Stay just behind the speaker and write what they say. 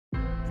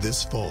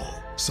This fall,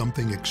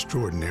 something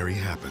extraordinary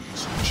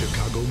happens.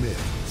 Chicago Med,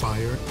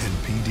 Fire, and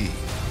PD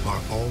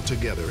are all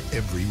together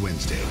every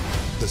Wednesday.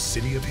 The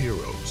City of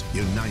Heroes,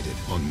 united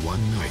on one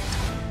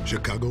night.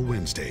 Chicago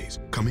Wednesdays,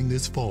 coming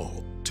this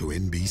fall to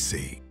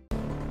NBC.